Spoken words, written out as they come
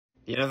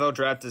The NFL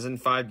draft is in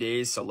 5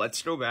 days, so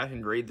let's go back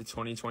and grade the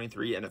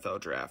 2023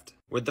 NFL draft.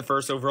 With the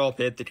first overall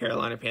pick, the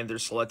Carolina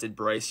Panthers selected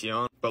Bryce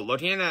Young, but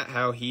looking at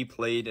how he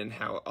played and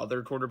how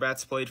other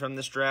quarterbacks played from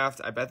this draft,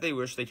 I bet they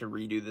wish they could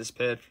redo this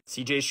pick.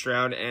 CJ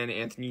Stroud and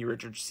Anthony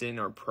Richardson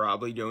are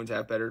probably going to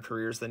have better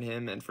careers than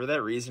him, and for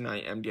that reason, I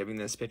am giving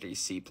this pick a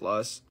C+.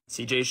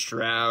 CJ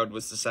Stroud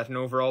was the second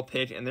overall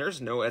pick, and there's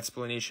no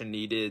explanation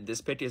needed.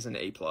 This pick is an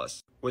A+.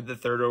 With the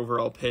third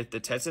overall pick, the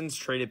Texans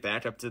traded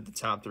back up to the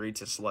top 3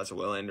 to select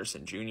Will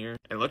Anderson Jr.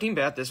 And looking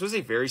back, this was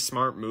a very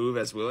smart move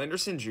as Will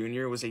Anderson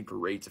Jr. was a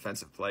great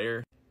defensive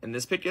player. And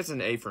this pick gets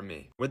an A from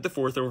me. With the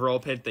fourth overall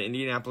pick, the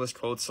Indianapolis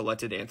Colts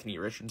selected Anthony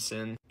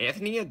Richardson.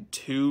 Anthony had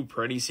 2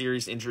 pretty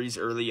serious injuries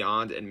early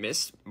on and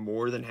missed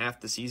more than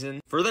half the season.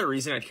 For that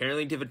reason, I'd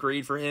currently give a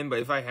grade for him, but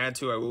if I had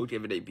to, I will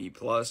give it a B+.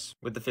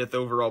 With the fifth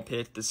overall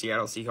pick, the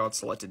Seattle Seahawks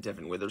selected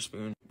Devin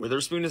Witherspoon.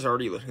 Witherspoon is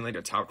already looking like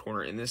a top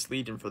corner in this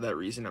league, and for that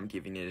reason, I'm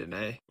giving it an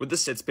A. With the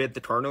sixth pick,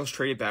 the Cardinals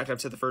traded back up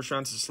to the first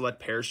round to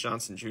select Paris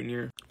Johnson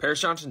Jr.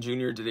 Paris Johnson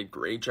Jr. did a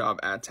great job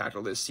at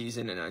tackle this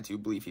season, and I do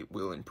believe he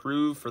will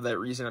improve. For that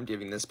reason, I'm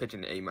giving this pick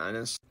an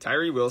A-.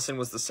 Tyree Wilson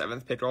was the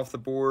 7th pick off the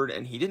board,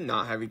 and he did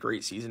not have a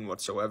great season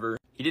whatsoever.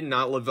 He did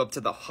not live up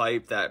to the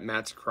hype that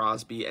Matt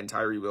Crosby and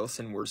Tyree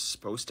Wilson were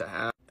supposed to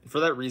have. For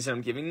that reason,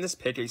 I'm giving this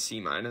pick a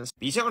C-.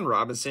 Bijan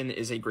Robinson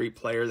is a great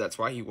player, that's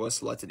why he was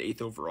selected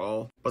 8th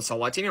overall, but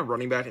selecting a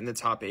running back in the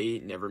top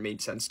 8 never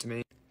made sense to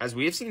me, as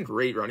we have seen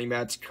great running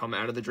backs come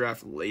out of the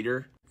draft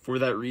later. For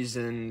that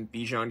reason,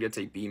 Bijan gets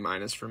a B-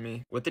 from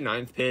me. With the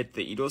 9th pick,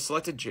 the Eagles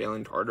selected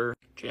Jalen Carter.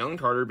 Jalen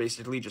Carter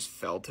basically just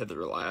fell to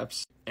their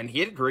laps, and he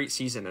had a great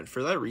season, and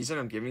for that reason,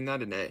 I'm giving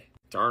that an A.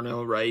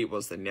 Darnell Wright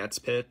was the Nets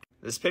pick.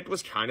 This pick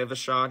was kind of a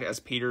shock as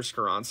Peter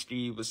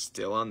Skoronski was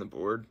still on the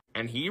board,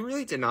 and he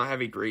really did not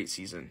have a great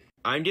season.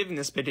 I'm giving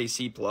this pick a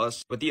C+.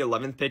 With the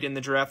 11th pick in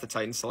the draft, the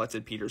Titans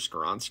selected Peter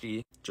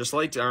Skoronski. Just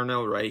like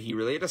Darnell Wright, he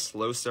really had a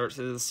slow start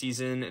to the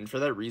season, and for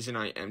that reason,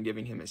 I am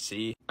giving him a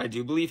C. I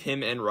do believe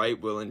him and Wright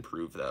will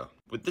improve, though.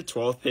 With the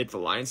 12th pick, the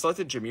Lions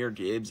selected Jahmyr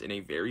Gibbs in a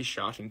very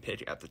shocking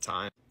pick at the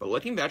time, but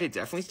looking back, it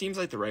definitely seems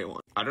like the right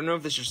one. I don't know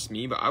if this is just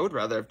me, but I would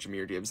rather have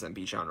Jahmyr Gibbs than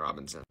Bijan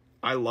Robinson.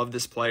 I love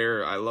this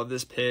player. I love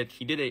this pick.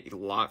 He did a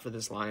lot for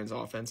this Lions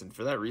offense, and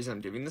for that reason,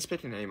 I'm giving this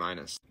pick an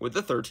A-. With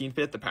the 13th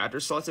pick, the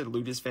Packers selected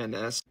Lucas Van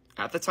Ness.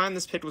 At the time,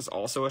 this pick was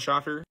also a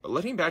shocker, but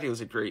looking back, it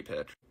was a great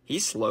pick. He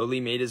slowly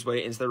made his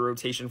way into the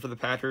rotation for the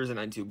Packers, and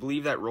I do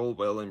believe that role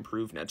will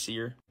improve next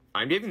year.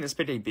 I'm giving this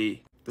pick a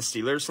B. The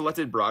Steelers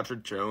selected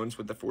Broderick Jones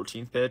with the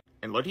 14th pick,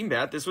 and looking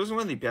back, this was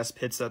one of the best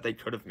picks that they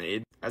could have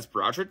made, as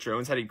Broderick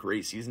Jones had a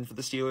great season for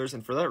the Steelers,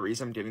 and for that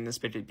reason, I'm giving this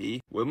pick a B.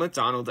 Will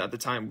McDonald at the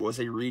time was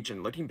a reach,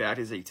 and looking back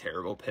is a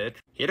terrible pick.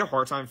 He had a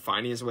hard time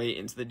finding his way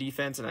into the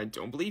defense, and I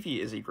don't believe he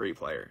is a great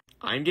player.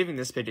 I'm giving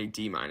this pick a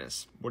D-.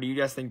 What do you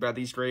guys think about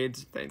these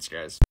grades? Thanks,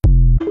 guys.